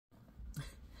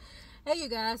Hey you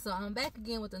guys, so I'm back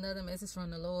again with another message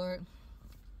from the Lord.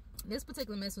 This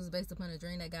particular message was based upon a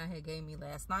dream that God had gave me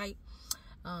last night.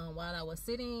 While I was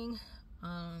sitting,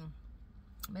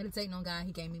 meditating on God,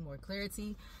 He gave me more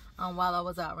clarity while I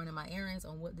was out running my errands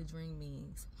on what the dream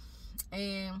means.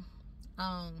 And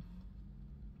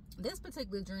this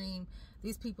particular dream,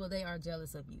 these people, they are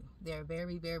jealous of you. They're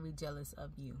very, very jealous of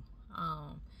you.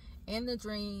 In the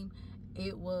dream,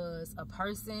 it was a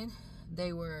person.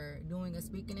 They were doing a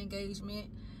speaking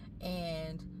engagement,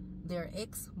 and their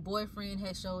ex-boyfriend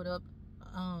had showed up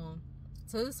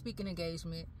to the speaking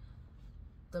engagement.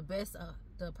 The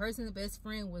person's best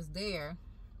friend was there,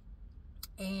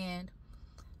 and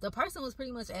the person was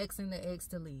pretty much asking the ex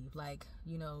to leave. Like,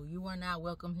 you know, you are not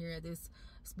welcome here at this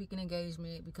speaking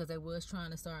engagement because they was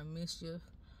trying to start mischief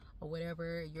or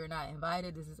whatever. You're not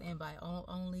invited. This is invite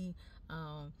only.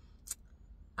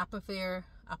 I prefer,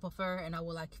 and I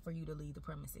would like for you to leave the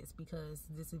premises because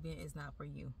this event is not for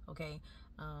you, okay?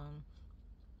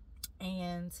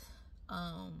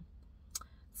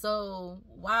 So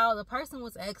while the person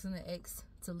was asking the ex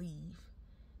to leave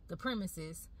the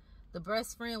premises, the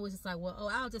best friend was just like,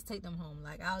 well, I'll just take them home.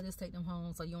 Like, I'll just take them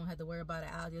home so you don't have to worry about it.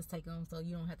 I'll just take them so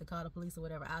you don't have to call the police or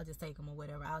whatever. I'll just take them or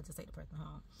whatever. I'll just take the person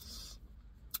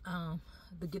home.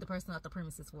 To get the person out the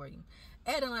premises for you.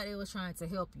 Acting like they was trying to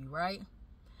help you, right?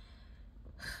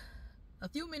 A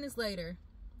few minutes later,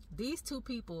 these two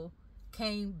people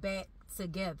came back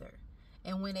together.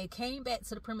 And when they came back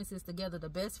to the premises together, the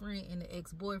best friend and the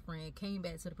ex-boyfriend came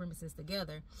back to the premises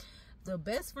together. The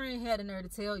best friend had the nerve to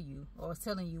tell you, or was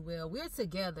telling you, well, we're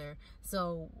together.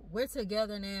 So we're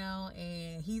together now,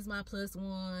 and he's my plus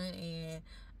one, and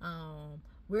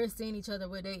we're seeing each other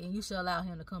with it, and you should allow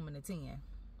him to come in the 10.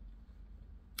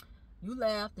 You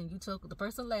laughed and you chuckled. The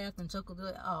person laughed and chuckled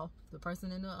it off. The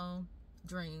person in the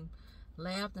dream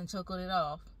laughed and chuckled it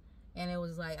off, and it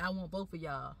was like, I want both of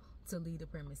y'all to leave the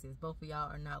premises. Both of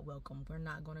y'all are not welcome. We're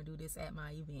not going to do this at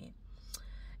my event.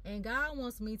 And God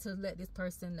wants me to let this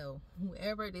person know,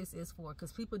 whoever this is for,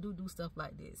 because people do stuff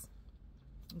like this.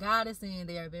 God is saying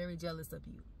they are very jealous of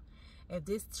you. If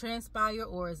this transpire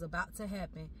or is about to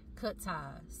happen, cut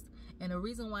ties. And the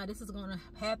reason why this is going to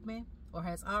happen or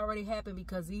has already happened,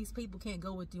 because these people can't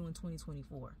go with you in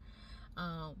 2024.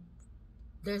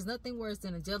 There's nothing worse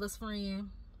than a jealous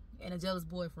friend and a jealous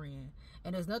boyfriend.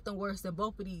 And there's nothing worse than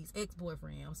both of these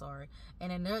ex-boyfriends,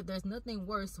 And then there's nothing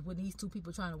worse when these two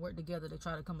people trying to work together to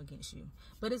try to come against you.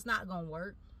 But it's not going to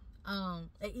work.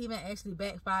 It even actually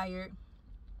backfired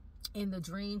in the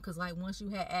dream, because like once you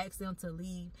had asked them to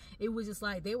leave, it was just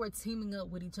like they were teaming up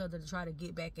with each other to try to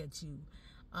get back at you.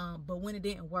 But when it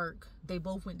didn't work, they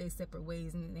both went their separate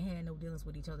ways and they had no dealings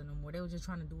with each other no more. They were just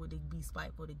trying to do it to be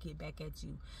spiteful, to get back at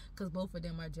you, because both of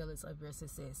them are jealous of your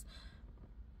success.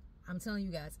 I'm telling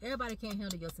you guys, everybody can't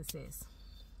handle your success.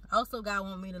 Also, God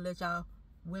wants me to let y'all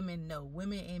women know,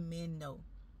 women and men know,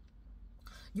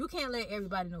 you can't let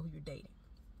everybody know who you're dating.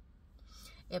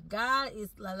 If God is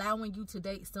allowing you to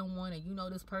date someone and you know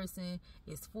this person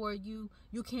is for you,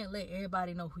 you can't let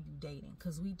everybody know who you're dating.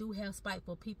 Because we do have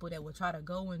spiteful people that will try to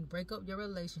go and break up your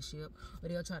relationship, or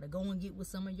they'll try to go and get with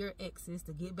some of your exes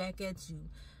to get back at you,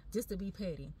 just to be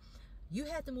petty. You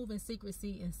have to move in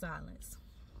secrecy and silence.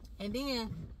 And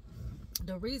then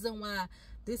the reason why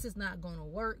this is not going to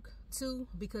work too,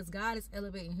 because God is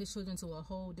elevating His children to a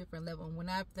whole different level. And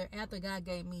after God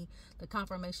gave me the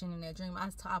confirmation in that dream, I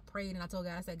prayed and I told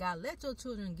God, I said, God, let your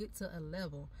children get to a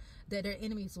level that their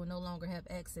enemies will no longer have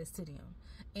access to them.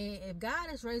 And if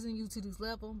God is raising you to this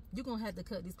level, you're going to have to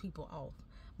cut these people off.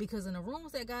 Because in the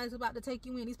rooms that God is about to take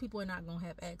you in, these people are not going to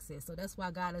have access. So that's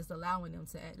why God is allowing them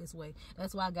to act this way.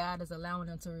 That's why God is allowing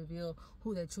them to reveal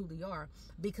who they truly are.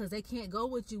 Because they can't go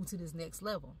with you to this next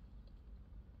level.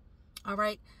 All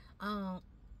right?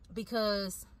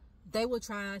 Because they will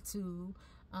try to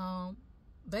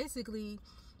basically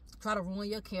try to ruin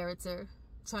your character,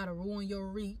 try to ruin your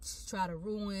reach, try to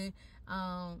ruin,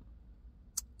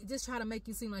 just try to make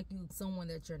you seem like you someone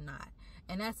that you're not.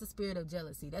 And that's the spirit of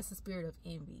jealousy. That's the spirit of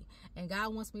envy. And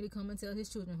God wants me to come and tell His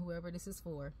children, whoever this is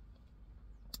for,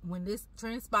 when this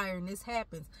transpires and this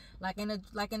happens, like in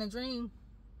a dream,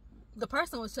 the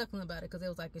person was chuckling about it because it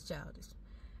was like, it's childish.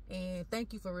 And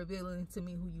thank you for revealing to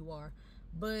me who you are.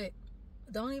 But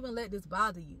don't even let this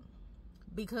bother you,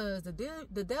 because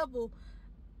the devil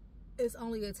is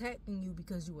only attacking you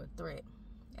because you're a threat.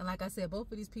 And like I said,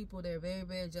 both of these people, they're very,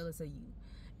 very jealous of you.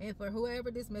 And for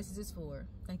whoever this message is for,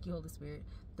 thank you, Holy Spirit.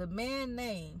 The man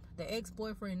name, the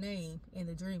ex-boyfriend name in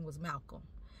the dream was Malcolm.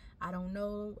 I don't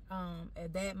know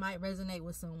if that might resonate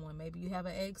with someone. Maybe you have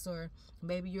an ex, or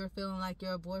maybe you're feeling like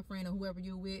your boyfriend or whoever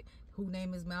you're with who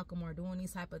name is Malcolm are doing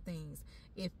these type of things.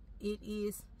 If it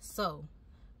is so,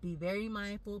 be very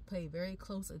mindful, pay very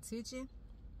close attention.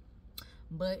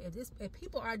 But if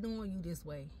people are doing you this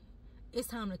way, it's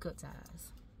time to cut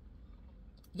ties.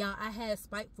 Y'all, I had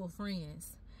spiteful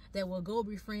friends that will go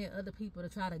befriend other people to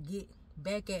try to get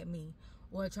back at me,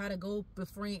 or try to go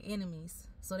befriend enemies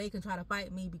so they can try to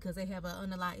fight me because they have an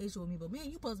underlying issue with me. But me and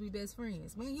you supposed to be best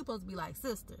friends. Me and you supposed to be like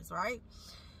sisters, right?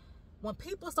 When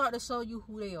people start to show you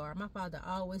who they are, my father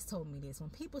always told me this. When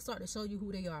people start to show you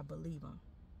who they are, believe them.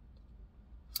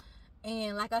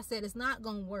 And like I said, it's not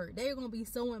going to work. They're going to be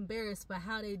so embarrassed for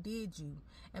how they did you.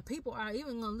 And people are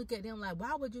even going to look at them like,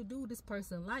 why would you do this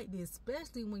person like this?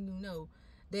 Especially when you know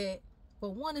that,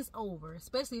 for one, it's over.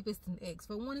 Especially if it's an ex.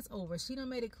 For one, it's over. She done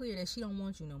made it clear that she don't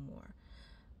want you no more.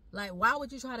 Like, why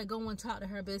would you try to go and talk to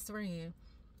her best friend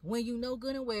when you know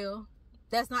good and well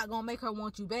that's not going to make her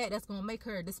want you back? That's going to make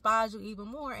her despise you even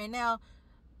more. And now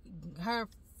her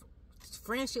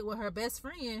friendship with her best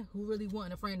friend, who really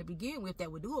wasn't a friend to begin with,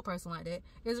 that would do a person like that,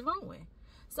 is ruined.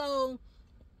 So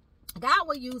God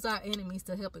will use our enemies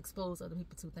to help expose other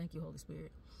people too. Thank you, Holy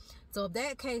Spirit. So if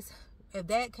that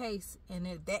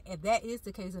is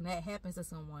the case and that happens to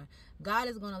someone, God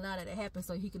is going to allow that to happen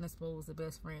so he can expose the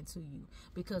best friend to you.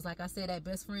 Because like I said, that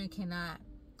best friend cannot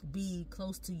be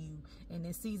close to you in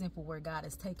this season for where God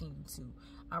is taking you to.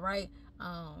 All right.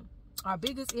 Our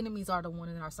biggest enemies are the one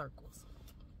in our circles.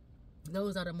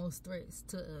 Those are the most threats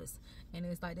to us. And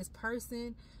it's like, this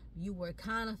person, you were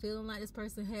kind of feeling like this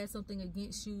person had something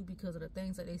against you because of the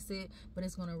things that they said, but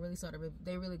it's going to really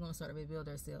they're really going to start to reveal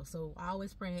themselves. So I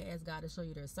always pray and ask God to show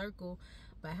you their circle.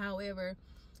 But however,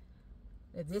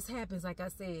 if this happens, like I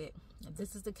said, if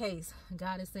this is the case,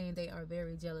 God is saying they are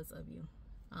very jealous of you.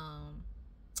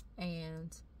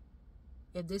 And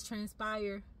if this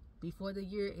transpire before the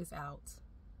year is out,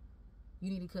 you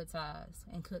need to cut ties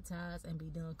and be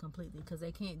done completely, because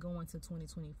they can't go into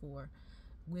 2024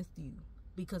 with you.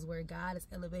 Because where God is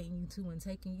elevating you to and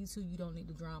taking you to, you don't need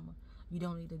the drama. You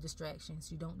don't need the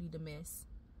distractions. You don't need the mess.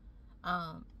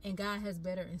 And God has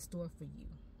better in store for you.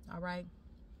 All right?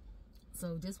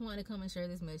 So just wanted to come and share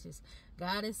this message.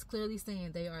 God is clearly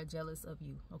saying they are jealous of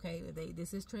you. Okay?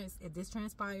 If this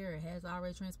transpire, it has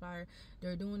already transpired,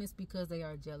 they're doing this because they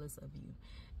are jealous of you.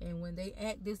 And when they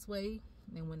act this way,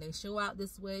 and when they show out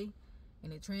this way,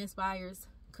 and it transpires,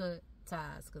 cut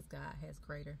ties, because God has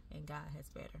greater and God has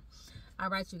better. All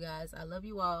right, you guys, I love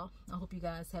you all. I hope you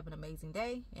guys have an amazing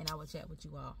day, and I will chat with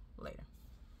you all later.